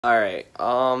Alright,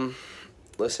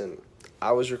 listen,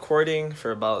 I was recording for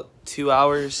about 2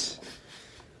 hours,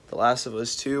 The Last of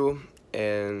Us 2,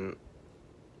 and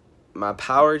my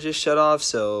power just shut off,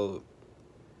 so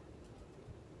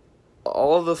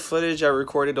all of the footage I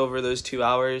recorded over those 2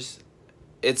 hours,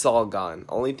 it's all gone.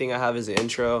 Only thing I have is the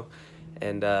intro,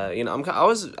 and I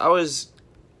was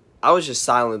just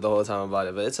silent the whole time about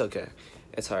it, but it's okay.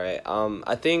 It's alright.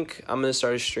 I think I'm gonna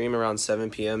start a stream around 7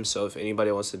 p.m. So if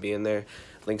anybody wants to be in there,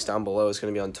 links down below. It's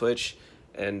gonna be on Twitch,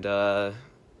 and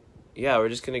yeah, we're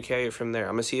just gonna carry it from there.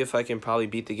 I'm gonna see if I can probably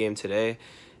beat the game today,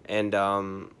 and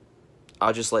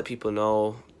I'll just let people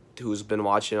know who's been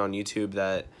watching on YouTube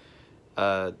that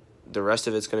the rest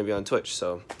of it's gonna be on Twitch.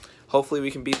 So hopefully we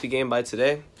can beat the game by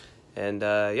today, and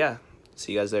yeah,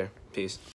 see you guys there. Peace.